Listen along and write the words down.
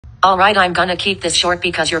Alright, I'm gonna keep this short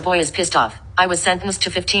because your boy is pissed off. I was sentenced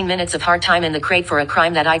to 15 minutes of hard time in the crate for a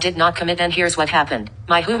crime that I did not commit, and here's what happened.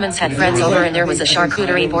 My humans had friends over and there was a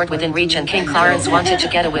charcuterie board within reach and King Clarence wanted to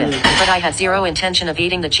get a whiff. But I had zero intention of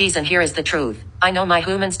eating the cheese, and here is the truth. I know my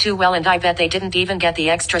humans too well, and I bet they didn't even get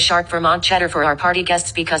the extra sharp Vermont cheddar for our party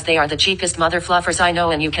guests because they are the cheapest mother fluffers I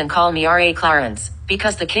know, and you can call me R.A. Clarence.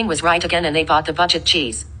 Because the king was right again and they bought the budget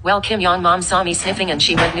cheese. Well, Kim Yong mom saw me sniffing and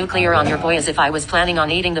she went nuclear on your boy as if I was planning on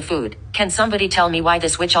eating the food. Can somebody tell me why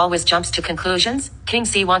this witch always jumps to conclusions? King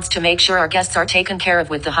C wants to make sure our guests are taken care of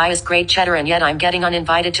with the highest grade cheddar, and yet I'm getting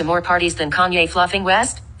uninvited to more parties than Kanye fluffing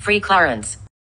West? Free Clarence.